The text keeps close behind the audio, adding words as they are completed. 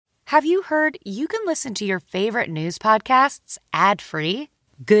Have you heard you can listen to your favorite news podcasts ad-free?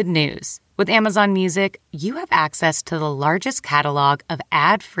 Good news. With Amazon Music, you have access to the largest catalog of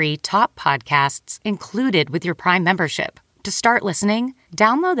ad-free top podcasts included with your Prime membership. To start listening,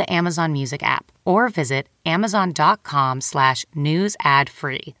 download the Amazon Music app or visit amazon.com/news ad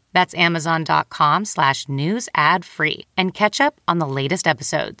free. That's amazon.com/news ad free and catch up on the latest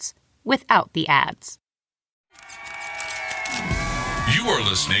episodes without the ads. You are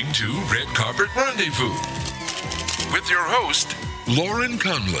listening to Red Carpet Rendezvous with your host, Lauren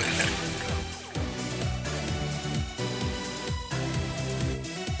Conlon.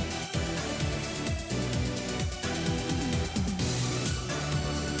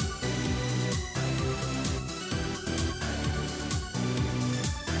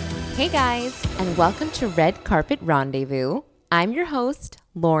 Hey guys, and welcome to Red Carpet Rendezvous. I'm your host,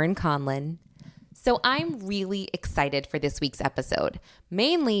 Lauren Conlon. So I'm really excited for this week's episode,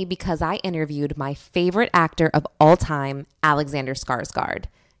 mainly because I interviewed my favorite actor of all time, Alexander Skarsgard.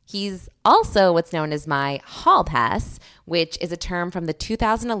 He's also what's known as my hall pass, which is a term from the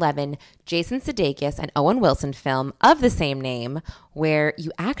 2011 Jason Sudeikis and Owen Wilson film of the same name, where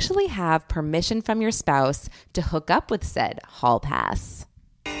you actually have permission from your spouse to hook up with said hall pass.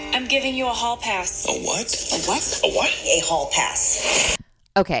 I'm giving you a hall pass. A what? A what? A what? A hall pass.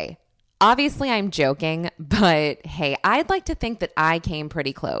 Okay, obviously I'm joking, but hey, I'd like to think that I came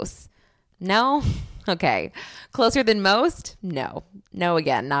pretty close. No? Okay. Closer than most? No. No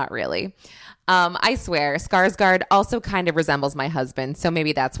again, not really. I swear, Skarsgård also kind of resembles my husband, so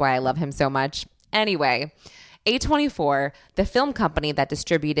maybe that's why I love him so much. Anyway, A24, the film company that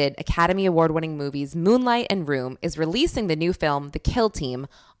distributed Academy Award-winning movies Moonlight and Room, is releasing the new film The Kill Team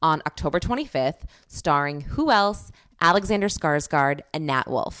on October 25th, starring who else? Alexander Skarsgård and Nat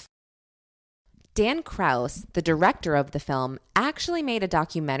Wolff. Dan Krause, the director of the film, actually made a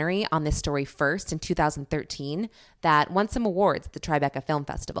documentary on this story first in 2013 that won some awards at the Tribeca Film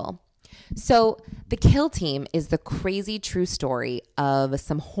Festival. So The Kill Team is the crazy true story of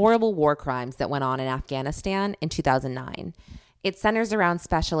some horrible war crimes that went on in Afghanistan in 2009. It centers around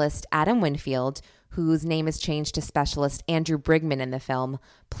specialist Adam Winfield, whose name is changed to specialist Andrew Brigman in the film,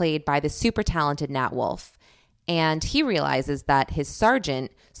 played by the super talented Nat Wolff. And he realizes that his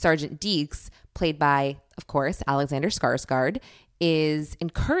sergeant, Sergeant Deeks, played by, of course, Alexander Skarsgård, is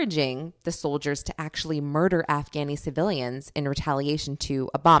encouraging the soldiers to actually murder Afghani civilians in retaliation to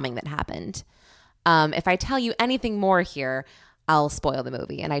a bombing that happened. If I tell you anything more here, I'll spoil the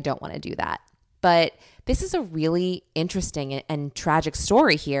movie, and I don't want to do that. But this is a really interesting and tragic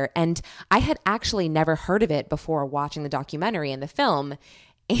story here, and I had actually never heard of it before watching the documentary and the film.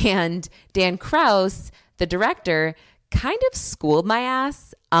 And Dan Krause, the director, kind of schooled my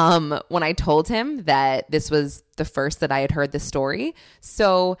ass when I told him that this was the first that I had heard the story.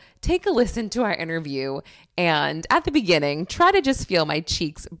 So take a listen to our interview, and at the beginning, try to just feel my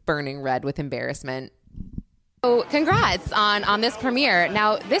cheeks burning red with embarrassment. So congrats on this premiere.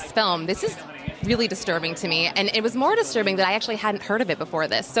 Now, this film, this is really disturbing to me, and it was more disturbing that I actually hadn't heard of it before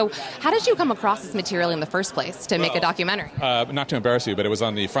this. So how did you come across this material in the first place to make a documentary? Not to embarrass you, but it was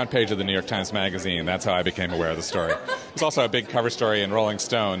on the front page of the New York Times Magazine. That's how I became aware of the story. It's also a big cover story in Rolling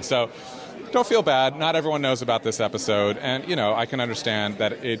Stone. So don't feel bad. Not everyone knows about this episode, and I can understand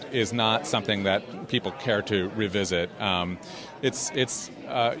that it is not something that people care to revisit. It's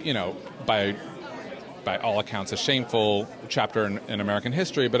by all accounts, a shameful chapter in American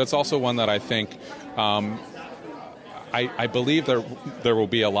history, but it's also one that I think, I believe there will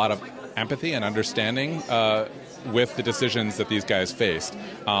be a lot of empathy and understanding with the decisions that these guys faced,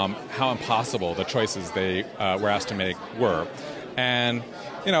 how impossible the choices they were asked to make were. And,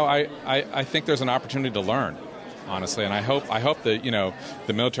 I think there's an opportunity to learn, honestly, and I hope that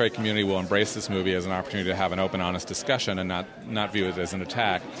the military community will embrace this movie as an opportunity to have an open, honest discussion and not view it as an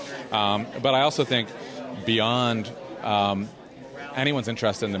attack. But I also think beyond anyone's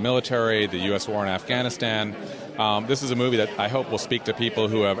interest in the military, the U.S. war in Afghanistan, this is a movie that I hope will speak to people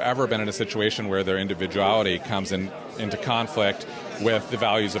who have ever been in a situation where their individuality comes into conflict with the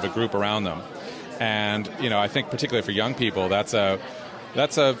values of a group around them. And I think particularly for young people, that's a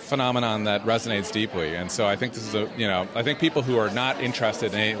phenomenon that resonates deeply. And so I think this is I think people who are not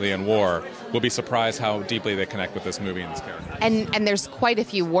interested innately in war will be surprised how deeply they connect with this movie and this character. And there's quite a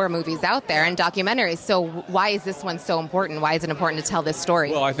few war movies out there and documentaries. So why is this one so important? Why is it important to tell this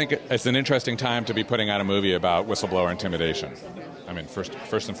story? Well, I think it's an interesting time to be putting out a movie about whistleblower intimidation. I mean,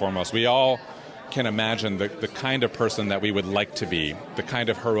 first and foremost, we all can imagine the kind of person that we would like to be, the kind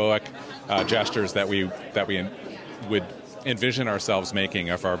of heroic gestures that we would envision ourselves making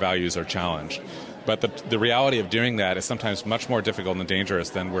if our values are challenged. But the reality of doing that is sometimes much more difficult and dangerous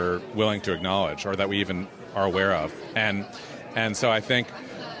than we're willing to acknowledge or that we even are aware of. And so I think,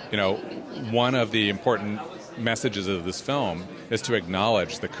 one of the important messages of this film is to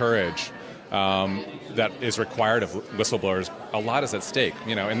acknowledge the courage that is required of whistleblowers. A lot is at stake.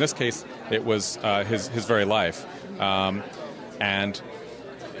 In this case, it was his very life. And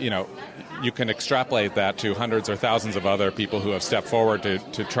you can extrapolate that to hundreds or thousands of other people who have stepped forward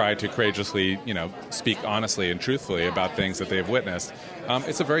to try to courageously, speak honestly and truthfully about things that they've witnessed.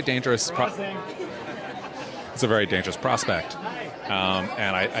 It's a very dangerous prospect.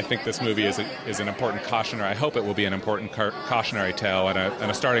 And I think this movie is an important cautionary. I hope it will be an important cautionary tale and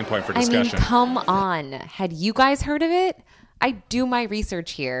a starting point for discussion. I mean, come on. Had you guys heard of it? I do my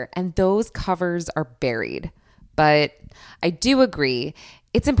research here, and those covers are buried. But I do agree.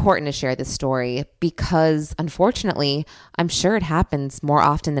 It's important to share this story because, unfortunately, I'm sure it happens more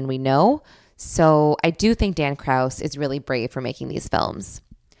often than we know. So I do think Dan Kraus is really brave for making these films.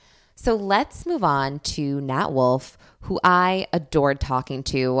 So let's move on to Nat Wolff, who I adored talking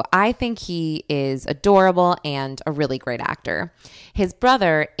to. I think he is adorable and a really great actor. His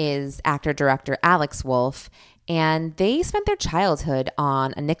brother is actor-director Alex Wolff, and they spent their childhood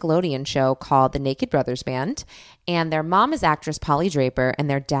on a Nickelodeon show called The Naked Brothers Band. And their mom is actress Polly Draper, and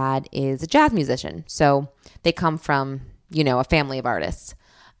their dad is a jazz musician. So they come from, a family of artists.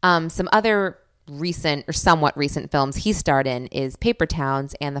 Some other recent or somewhat recent films he starred in is Paper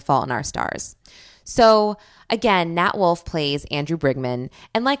Towns and The Fault in Our Stars. So again, Nat Wolff plays Andrew Brigman.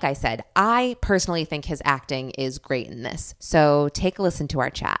 And like I said, I personally think his acting is great in this. So take a listen to our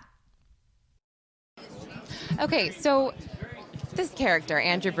chat. Okay, so this character,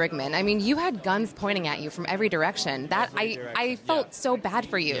 Andrew Brigman, I mean, you had guns pointing at you from every direction. That I felt so bad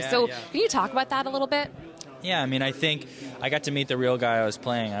for you. Can you talk about that a little bit? Yeah, I mean, I think I got to meet the real guy I was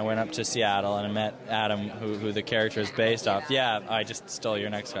playing. I went up to Seattle and I met Adam, who the character is based off. Yeah, I just stole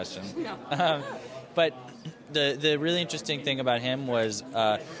your next question. No. But the really interesting thing about him was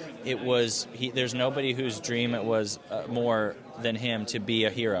there's nobody whose dream it was more than him to be a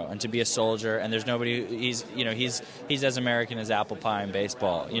hero and to be a soldier, and there's nobody he's as American as apple pie in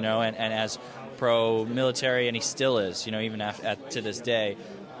baseball, and as pro military, and he still is, even to this day.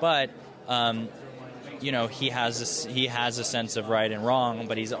 But he has a sense of right and wrong,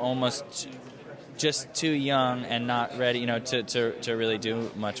 but he's almost just too young and not ready, to really do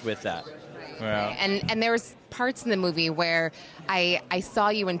much with that. Yeah. And there was parts in the movie where I saw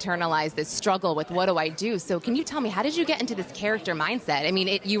you internalize this struggle with what do I do. So can you tell me, how did you get into this character mindset? I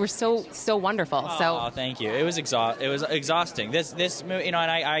mean, you were so wonderful. Oh, thank you. It was exhausting. This movie, and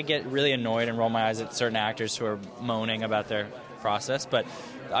I get really annoyed and roll my eyes at certain actors who are moaning about their process, but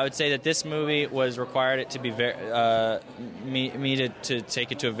I would say that this movie required it to be very me to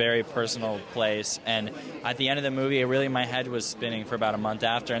take it to a very personal place, and at the end of the movie, my head was spinning for about a month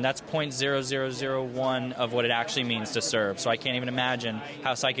after, and that's 0.0001 of what it actually means to serve. So I can't even imagine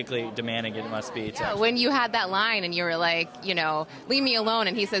how psychically demanding it must be. When you had that line and you were like, leave me alone,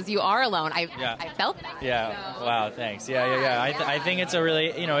 and he says you are alone. I felt that. Yeah. So. Wow. Thanks. Yeah. I think it's a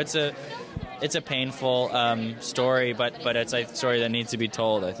really it's a painful story, but it's a story that needs to be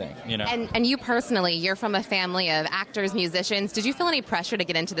told, I think. And you personally, you're from a family of actors, musicians. Did you feel any pressure to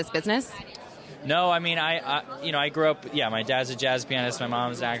get into this business? No, I mean, I grew up, my dad's a jazz pianist, my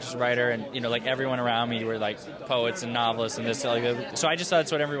mom's an actress, writer, and, everyone around me were, poets and novelists and this, so I just thought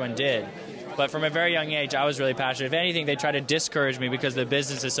that's what everyone did. But from a very young age, I was really passionate. If anything, they try to discourage me because the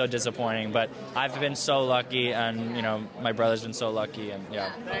business is so disappointing. But I've been so lucky, and, my brother's been so lucky. And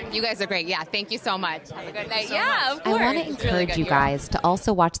you guys are great. Yeah, thank you so much. Have a good night. Of course. I want to encourage you guys to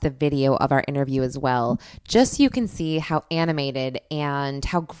also watch the video of our interview as well, just so you can see how animated and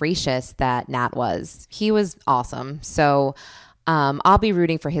how gracious that Nat was. He was awesome. So I'll be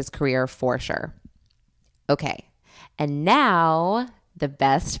rooting for his career for sure. Okay, and now the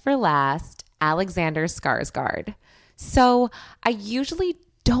best for last, Alexander Skarsgard. So I usually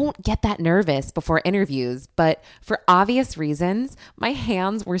don't get that nervous before interviews, but for obvious reasons, my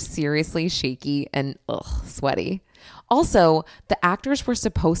hands were seriously shaky and sweaty. Also, the actors were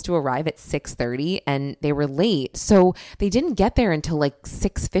supposed to arrive at 6:30 and they were late. So they didn't get there until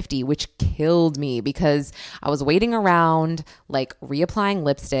 6:50, which killed me because I was waiting around, reapplying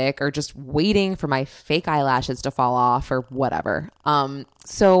lipstick or just waiting for my fake eyelashes to fall off or whatever.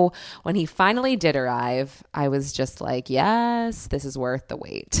 So when he finally did arrive, I was just like, yes, this is worth the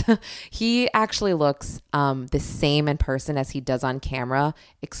wait. He actually looks the same in person as he does on camera.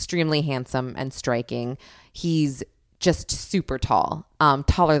 Extremely handsome and striking. He's just super tall,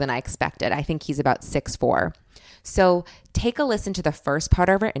 taller than I expected. I think he's about 6'4". So take a listen to the first part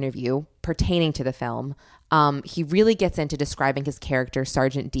of our interview pertaining to the film. He really gets into describing his character,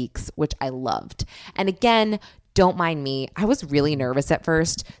 Sergeant Deeks, which I loved. And again, don't mind me. I was really nervous at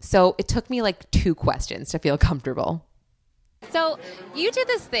first, so it took me like 2 questions to feel comfortable. So you do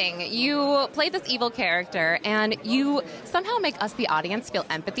this thing. You play this evil character, and you somehow make us, the audience, feel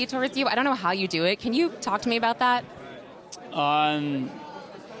empathy towards you. I don't know how you do it. Can you talk to me about that? Well,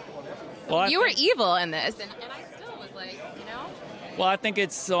 you were evil in this, and I still was like, you know? Well, I think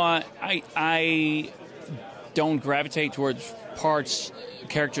it's I don't gravitate towards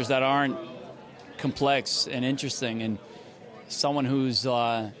characters that aren't complex and interesting, and someone who's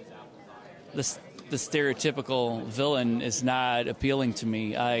the stereotypical villain is not appealing to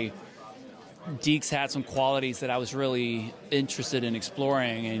me. Deeks had some qualities that I was really interested in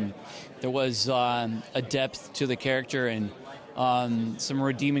exploring, and there was a depth to the character and some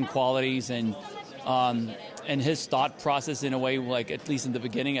redeeming qualities, and his thought process in a way, like at least in the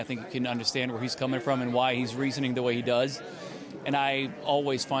beginning, I think you can understand where he's coming from and why he's reasoning the way he does. And I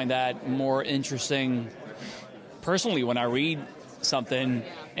always find that more interesting personally when I read something,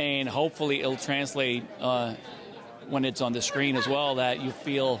 and hopefully it'll translate when it's on the screen as well, that you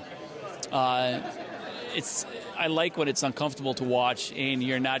feel I like when it's uncomfortable to watch and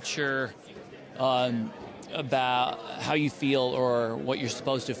you're not sure about how you feel or what you're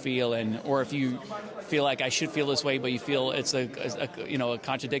supposed to feel, or if you feel like I should feel this way, but you feel it's a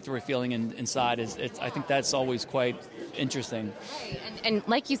contradictory feeling inside. I think that's always quite interesting. And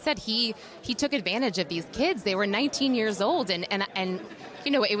like you said, he took advantage of these kids. They were 19 years old, and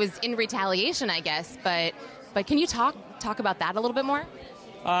it was in retaliation, I guess. But can you talk about that a little bit more?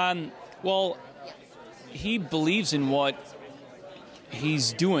 Well, he believes in what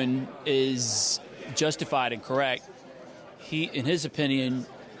he's doing is justified and correct. He, in his opinion,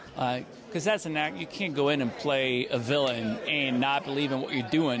 because that's an act, you can't go in and play a villain and not believe in what you're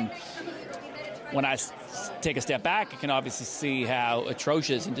doing. When I take a step back, I can obviously see how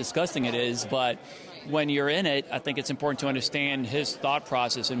atrocious and disgusting it is, but when you're in it, I think it's important to understand his thought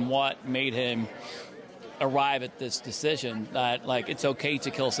process and what made him arrive at this decision that, like, it's okay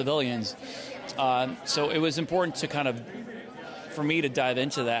to kill civilians. So it was important to for me to dive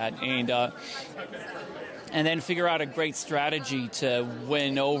into that and then figure out a great strategy to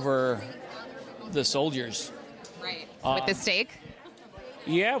win over the soldiers. Right. With the stake?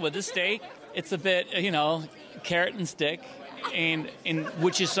 Yeah, with the stake. It's a bit, carrot and stick, and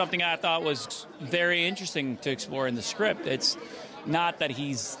which is something I thought was very interesting to explore in the script. It's not that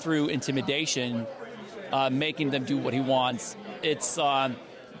he's through intimidation making them do what he wants. It's a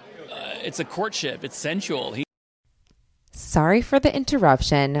courtship. It's sensual. Sorry for the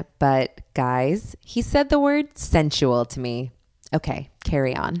interruption, but guys, he said the word sensual to me. Okay,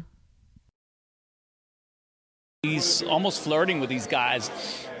 carry on. He's almost flirting with these guys,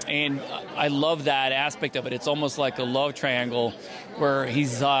 and I love that aspect of it. It's almost like a love triangle where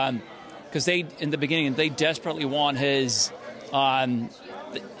he's because in the beginning they desperately want him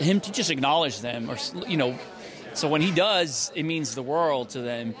to just acknowledge them, or so when he does, it means the world to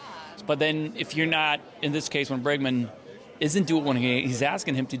them. But then if you're not, in this case, when Bregman isn't doing what he's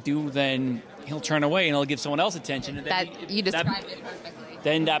asking him to do, then he'll turn away and he'll give someone else attention. And then you described it perfectly.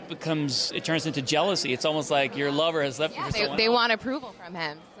 Then it turns into jealousy. It's almost like your lover has left you for someone they else. want approval from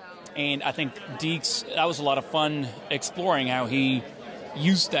him. So. And I think Deeks, that was a lot of fun exploring how he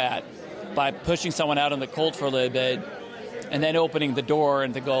used that by pushing someone out in the cold for a little bit and then opening the door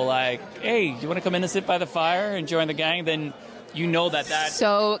and to go like, hey, you want to come in and sit by the fire and join the gang? Then you know that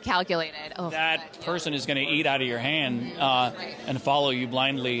so calculated. Person is going to eat out of your hand and follow you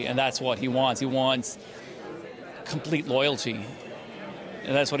blindly, and that's what he wants. He wants complete loyalty,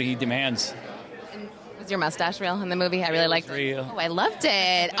 and that's what he demands. And was your mustache real in the movie? I really liked it. Real. Oh, I loved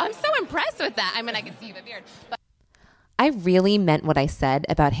it. I'm so impressed with that. I mean, I can see the beard. But I really meant what I said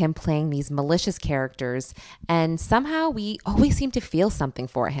about him playing these malicious characters, and somehow we always seem to feel something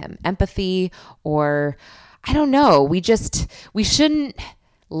for him. Empathy, or I don't know, we shouldn't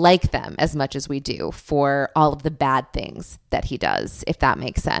like them as much as we do for all of the bad things that he does, if that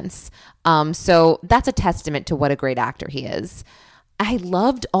makes sense. So that's a testament to what a great actor he is. I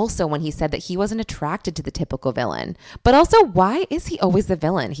loved also when he said that he wasn't attracted to the typical villain, but also, why is he always the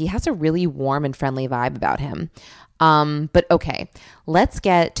villain? He has a really warm and friendly vibe about him. But okay, let's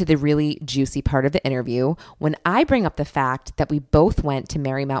get to the really juicy part of the interview when I bring up the fact that we both went to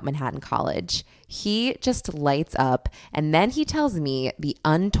Marymount Manhattan College. He just lights up, and then he tells me the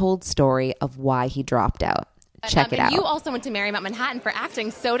untold story of why he dropped out. Check it out. You also went to Marymount Manhattan for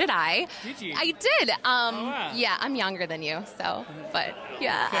acting. So did I. Did you? I did. Wow. Yeah, I'm younger than you, so, but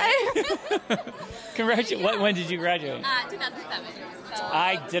yeah. Congratulations. When did you graduate? 2007. So.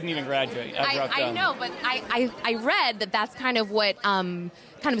 I didn't even graduate. I dropped I out. know, but I read that that's kind of what kind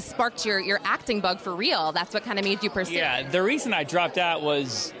of sparked your acting bug for real. That's what kind of made you pursue Yeah, it. the reason I dropped out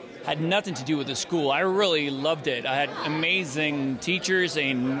had nothing to do with the school. I really loved it. I had amazing teachers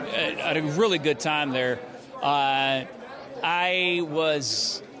and had a really good time there.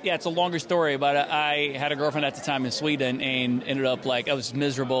 It's a longer story, but I had a girlfriend at the time in Sweden and ended up I was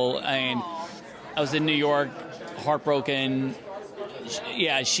miserable, and I was in New York, heartbroken. It's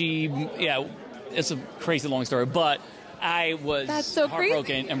a crazy long story, but I was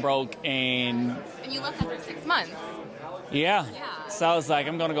heartbroken and broke, and you left after 6 months. Yeah. So I was like,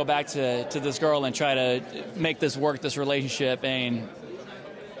 I'm going to go back to this girl and try to make this work, this relationship. And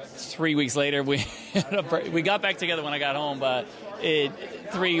 3 weeks later, we got back together when I got home, but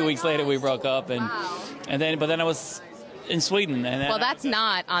 3 weeks later we broke up, and then I was in Sweden. And well, that's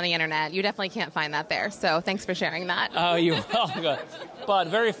not on the internet. You definitely can't find that there. So thanks for sharing that. Oh, you're welcome. But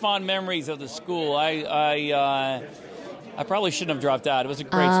very fond memories of the school. I probably shouldn't have dropped out. It was a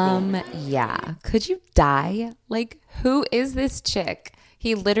great school. Yeah. Could you die? Who is this chick?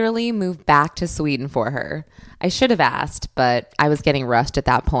 He literally moved back to Sweden for her. I should have asked, but I was getting rushed at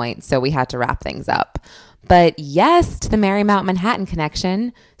that point, so we had to wrap things up. But yes, to the Marymount Manhattan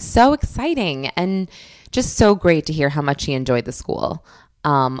connection. So exciting and just so great to hear how much he enjoyed the school.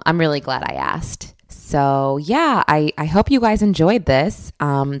 I'm really glad I asked. So yeah, I hope you guys enjoyed this.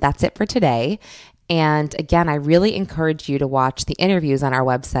 That's it for today. And again, I really encourage you to watch the interviews on our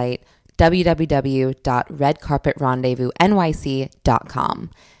website, www.redcarpetrendezvousnyc.com.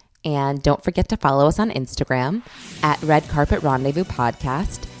 And don't forget to follow us on Instagram at Red Carpet Rendezvous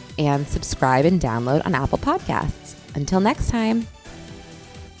Podcast and subscribe and download on Apple Podcasts. Until next time.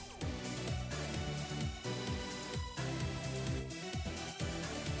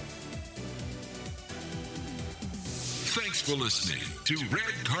 Thanks for listening to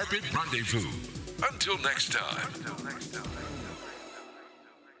Red Carpet Rendezvous. Until next time.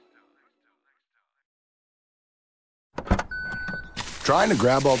 Trying to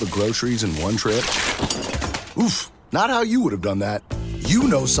grab all the groceries in one trip? Oof, not how you would have done that. You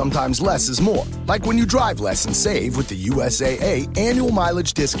know sometimes less is more. Like when you drive less and save with the USAA annual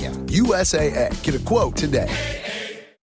mileage discount. USAA. Get a quote today.